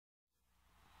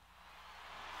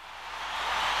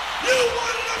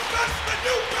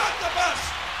got the best,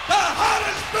 the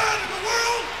hottest band in the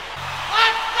world.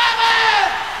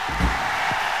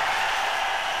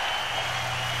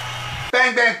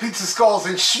 Bang Bang Pizza Skulls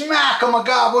and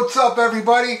SHMACKEMAGOB. What's up,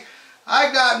 everybody?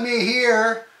 I got me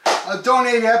here a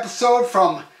donated episode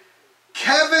from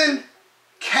Kevin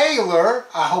Kaler.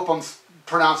 I hope I'm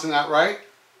pronouncing that right.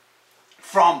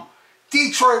 From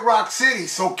Detroit Rock City.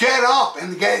 So get up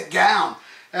and get down.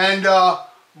 And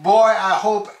boy, I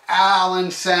hope Alan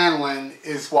Sandlin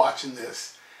is watching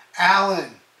this.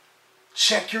 Alan,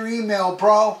 check your email,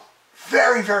 bro.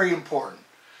 Very, very important.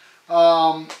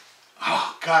 Oh,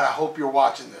 God, I hope you're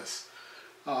watching this.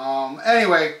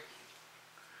 Anyway,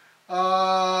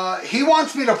 he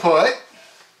wants me to put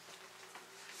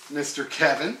Mr.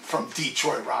 Kevin from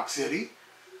Detroit Rock City,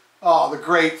 the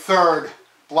great third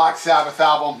Black Sabbath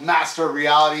album, Master of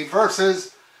Reality,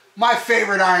 versus my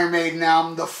favorite Iron Maiden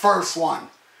album, the first one.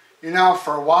 You know,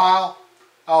 for a while,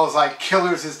 I was like,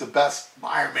 Killers is the best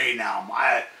Iron Maiden album.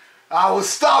 I was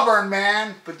stubborn,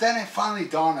 man, but then it finally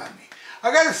dawned on me.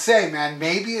 I gotta say, man,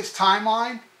 maybe it's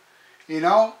timeline, you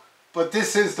know, but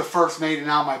this is the first Maiden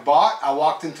album I bought. I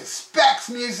walked into Specs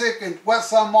Music in West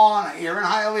San Juan here in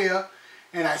Hialeah,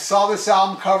 and I saw this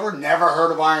album cover, never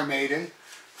heard of Iron Maiden,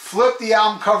 flipped the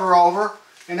album cover over,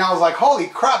 and I was like, holy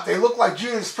crap, they look like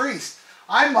Judas Priest.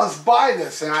 I must buy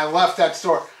this, and I left that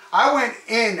store. I went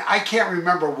in, I can't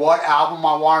remember what album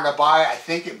I wanted to buy. I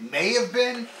think it may have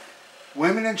been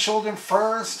Women and Children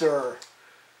First, or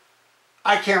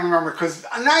I can't remember, because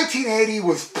 1980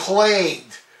 was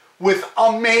plagued with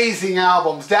amazing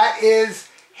albums. That is,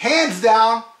 hands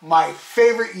down, my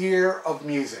favorite year of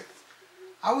music.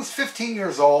 I was 15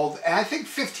 years old, and I think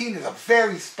 15 is a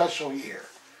very special year.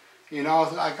 You know,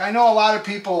 like, I know a lot of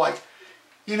people, like,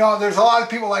 you know, there's a lot of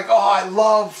people like, oh, I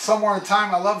love Somewhere in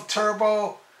Time, I love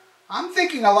Turbo. I'm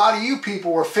thinking a lot of you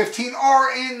people were 15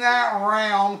 or in that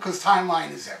realm, because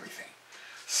timeline is everything.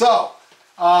 So,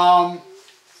 I'm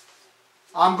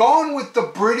going with the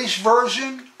British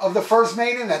version of the first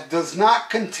Maiden that does not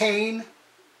contain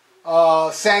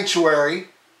Sanctuary,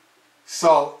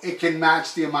 so it can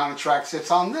match the amount of tracks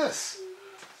that's on this.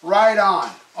 Right on.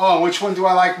 Oh, which one do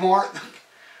I like more?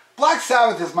 Black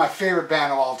Sabbath is my favorite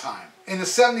band of all time. In the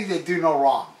 70s, they do no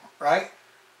wrong, right?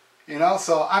 You know,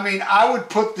 so, I mean, I would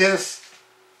put this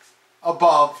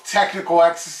above Technical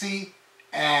Ecstasy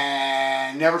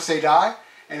and Never Say Die.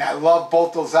 And I love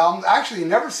both those albums. Actually,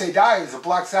 Never Say Die is a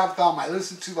Black Sabbath album I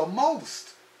listen to the most.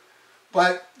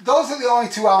 But those are the only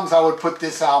two albums I would put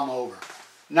this album over.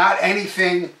 Not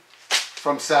anything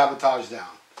from Sabotage down.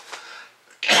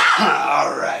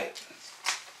 All right.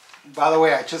 By the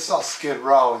way, I just saw Skid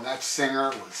Row, and that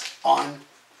singer was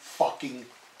unfucking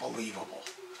believable.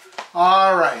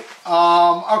 All right.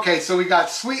 Okay, so we got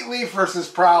Sweet Leaf versus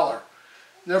Prowler.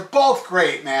 They're both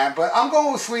great, man, but I'm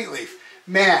going with Sweet Leaf.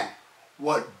 Man,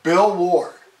 what Bill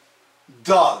Ward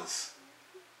does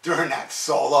during that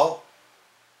solo,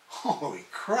 holy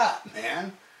crap,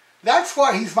 man. That's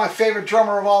why he's my favorite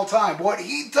drummer of all time. What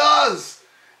he does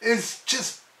is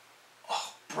just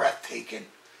breathtaking.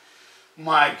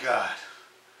 My God.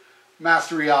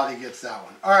 Master Reality gets that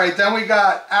one. All right, then we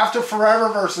got After Forever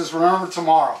versus Remember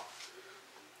Tomorrow.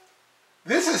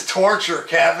 This is torture,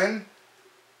 Kevin.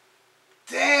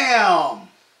 Damn.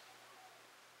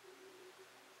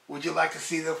 Would you like to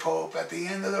see the Pope at the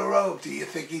end of the rope? Do you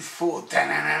think he's fooled?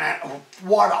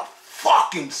 What a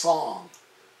fucking song.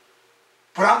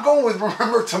 But I'm going with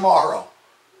Remember Tomorrow.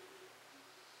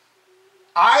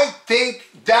 I think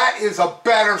that is a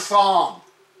better song.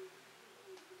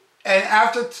 And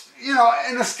after, you know,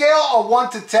 in a scale of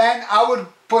 1 to 10, I would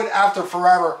put After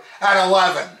Forever at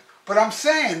 11. But I'm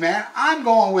saying, man, I'm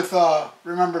going with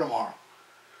Remember Tomorrow.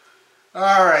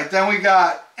 All right, then we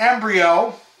got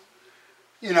Embryo.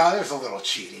 You know, there's a little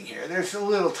cheating here. There's a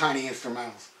little tiny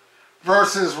instrumentals.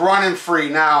 Versus Running Free.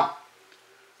 Now,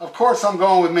 of course I'm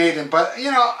going with Maiden, but,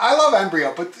 you know, I love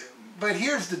Embryo, but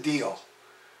here's the deal.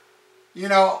 You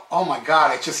know, oh my God,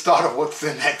 I just thought of what's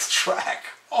the next track.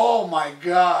 Oh my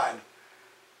God.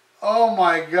 Oh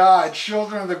my God.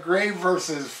 Children of the Grave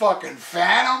versus fucking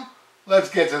Phantom?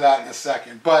 Let's get to that in a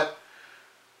second. But,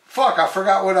 fuck, I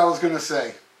forgot what I was going to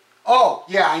say. Oh,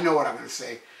 yeah, I know what I'm going to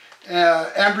say.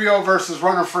 Embryo versus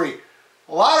Runner Free.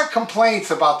 A lot of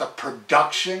complaints about the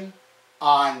production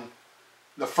on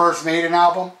the first Maiden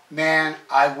album. Man,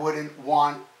 I wouldn't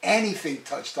want anything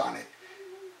touched on it.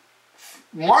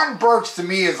 Martin Birch to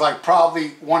me is like probably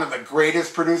one of the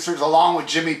greatest producers along with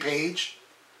Jimmy Page.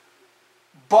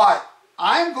 But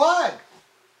I'm glad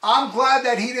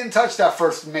that he didn't touch that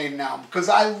first Maiden album because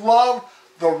I love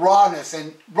the rawness,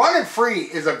 and Running Free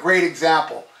is a great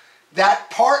example. that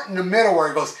part in the middle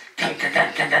where it goes, gung, gung,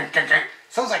 gung, gung, gung, gung, gung,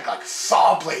 sounds like a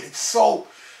saw blade. It's so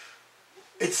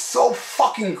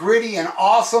fucking gritty and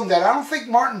awesome that I don't think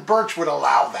Martin Birch would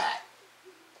allow that.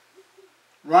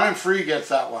 Running Free gets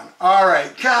that one. All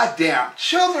right, goddamn.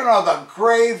 Children of the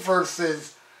Grave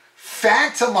versus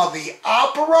Phantom of the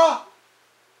Opera.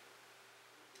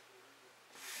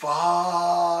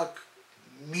 Fuck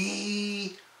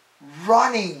me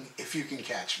running if you can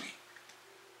catch me.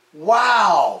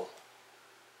 Wow.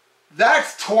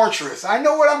 That's torturous. I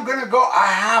know what I'm going to go. I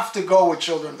have to go with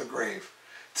Children of the Grave.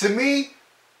 To me,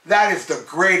 that is the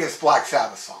greatest Black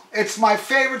Sabbath song. It's my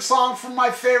favorite song from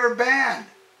my favorite band.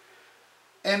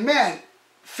 And man,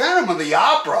 Phantom of the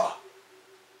Opera,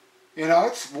 you know,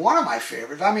 it's one of my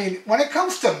favorites. I mean, when it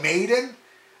comes to Maiden,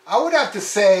 I would have to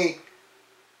say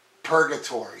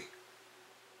Purgatory,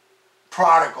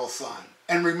 Prodigal Son,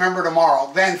 and Remember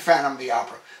Tomorrow, then Phantom of the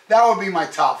Opera. That would be my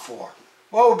top 4.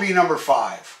 What would be number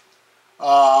 5?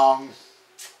 I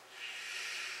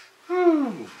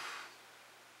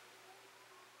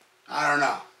don't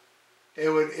know.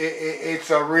 It's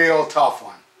a real tough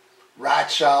one.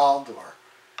 Ratchild or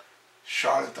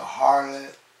Charlotte the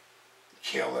Harlot,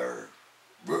 Killer,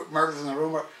 Murders in the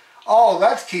Room. Oh,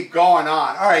 let's keep going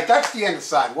on. All right, that's the end of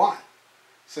side 1.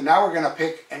 So now we're going to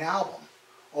pick an album.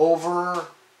 Over,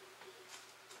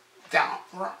 down,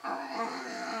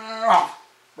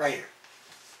 right here.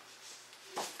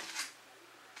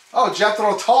 Oh,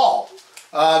 Jethro Tull.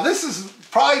 This is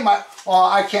probably my, well,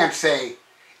 I can't say.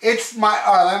 It's my,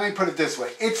 all right, let me put it this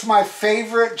way. It's my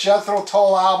favorite Jethro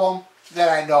Tull album that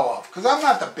I know of. Because I'm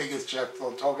not the biggest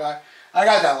Jethro Tull guy. I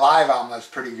got that live album that's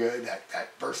pretty good,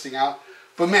 that Bursting Out.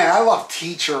 But man, I love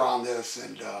Teacher on this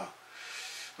and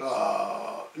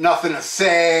Nothing to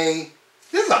Say.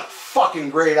 This is a fucking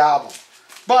great album.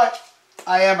 But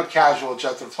I am a casual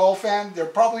Jethro Tull fan. There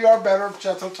probably are better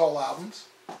Jethro Tull albums.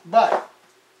 But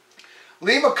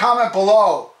leave a comment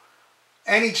below,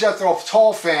 any Jethro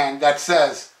Tull fan that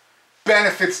says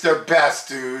Benefit's their best,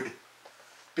 dude.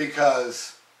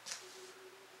 Because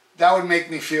that would make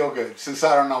me feel good, since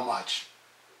I don't know much.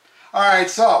 Alright,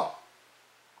 so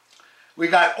we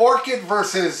got Orchid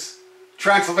versus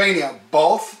Transylvania.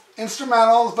 Both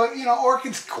instrumentals, but you know,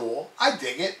 Orchid's cool. I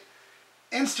dig it.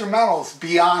 Instrumentals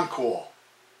beyond cool.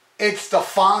 It's the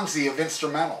Fonzie of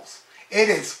instrumentals. It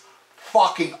is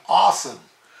fucking awesome.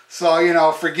 So, you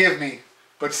know, forgive me,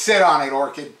 but sit on it,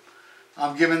 Orchid.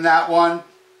 I'm giving that one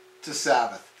to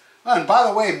Sabbath. Oh, and by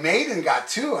the way, Maiden got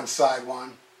 2 on side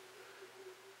 1.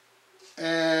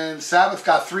 And Sabbath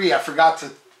got 3. I forgot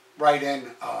to write in.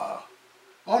 Oh,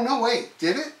 no, wait.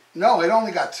 Did it? No, it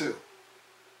only got 2.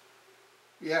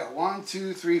 Yeah, 1,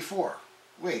 2, 3, 4.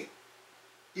 Wait.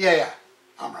 Yeah,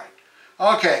 I'm right.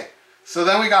 Okay, so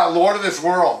then we got Lord of This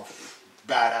World.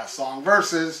 Badass song.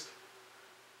 Versus,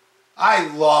 I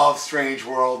love Strange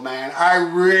World, man. I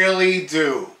really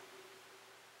do.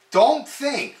 Don't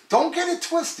get it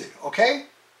twisted, okay?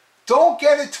 Don't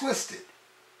get it twisted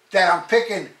that I'm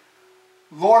picking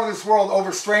Lord of This World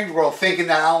over Strange World thinking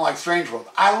that I don't like Strange World.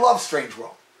 I love Strange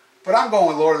World. But I'm going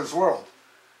with Lord of This World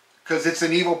because it's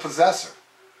an evil possessor.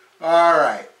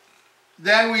 Alright.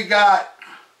 Then we got,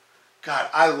 God,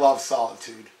 I love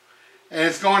Solitude. And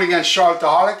it's going against Charlotte the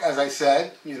Harlot, as I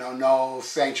said. You know, no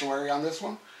Sanctuary on this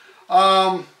one.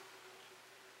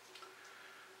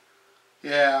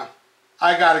 Yeah.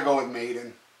 I gotta go with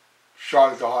Maiden.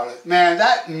 Charlotte the Harlot. Man,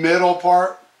 that middle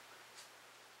part,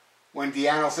 when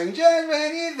Deanna sings, just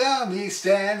when you love me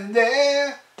standing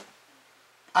there.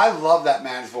 I love that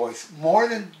man's voice more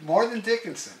than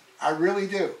Dickinson. I really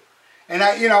do.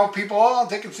 And you know, people, oh,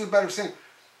 Dickinson's better singer.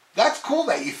 That's cool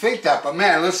that you think that, but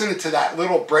man, listening to that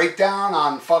little breakdown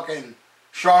on fucking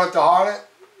Charlotte the Harlot,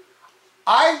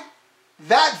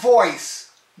 that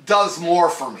voice does more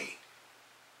for me.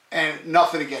 And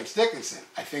nothing against Dickinson.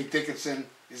 I think Dickinson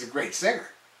is a great singer.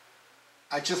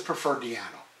 I just prefer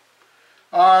Deanna.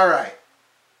 Alright.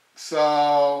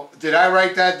 So, did I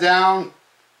write that down?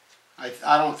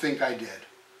 I don't think I did.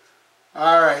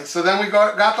 Alright, so then we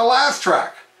got the last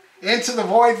track. Into the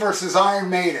Void versus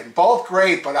Iron Maiden. Both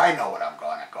great, but I know what I'm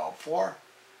going to go for.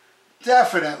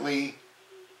 Definitely.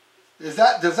 Does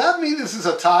that mean this is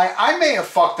a tie? I may have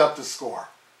fucked up the score.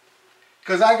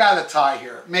 Because I got a tie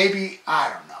here. Maybe,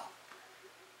 I don't know.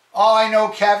 All I know,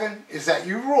 Kevin, is that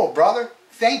you rule, brother.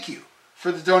 Thank you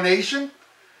for the donation.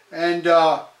 And,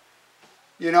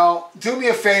 you know, do me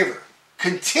a favor.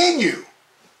 Continue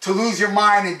to lose your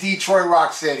mind in Detroit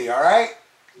Rock City, all right?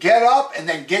 Get up and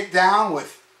then get down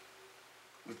with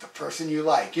the person you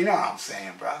like. You know what I'm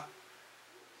saying, bro?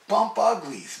 Bump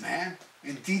uglies, man.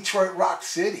 In Detroit Rock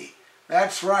City.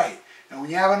 That's right. And when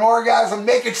you have an orgasm,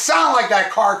 make it sound like that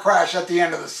car crash at the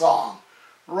end of the song.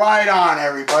 Right on,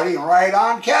 everybody. Right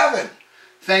on, Kevin.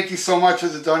 Thank you so much for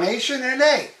the donation. And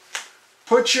hey,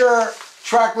 put your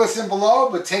track list in below,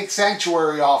 but take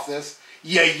Sanctuary off this.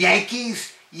 You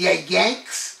Yankees, you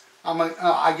Yanks.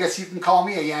 I guess you can call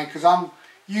me a Yank because I'm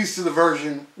used to the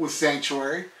version with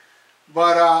Sanctuary.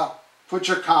 But put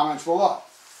your comments below.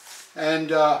 And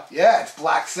yeah, it's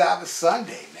Black Sabbath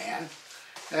Sunday, man.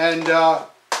 And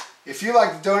if you'd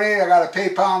like to donate, I got a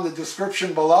PayPal in the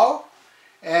description below.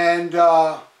 And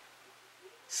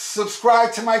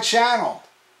subscribe to my channel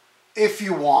if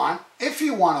you want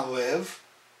to live.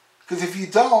 Because if you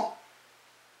don't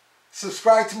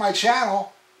subscribe to my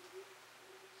channel,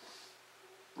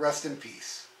 rest in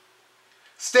peace.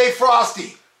 Stay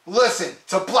frosty. Listen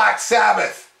to Black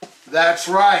Sabbath. That's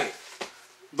right.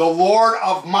 The Lord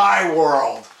of my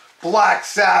world, Black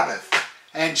Sabbath.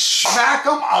 And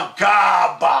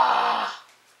SHMACKEMAGOB.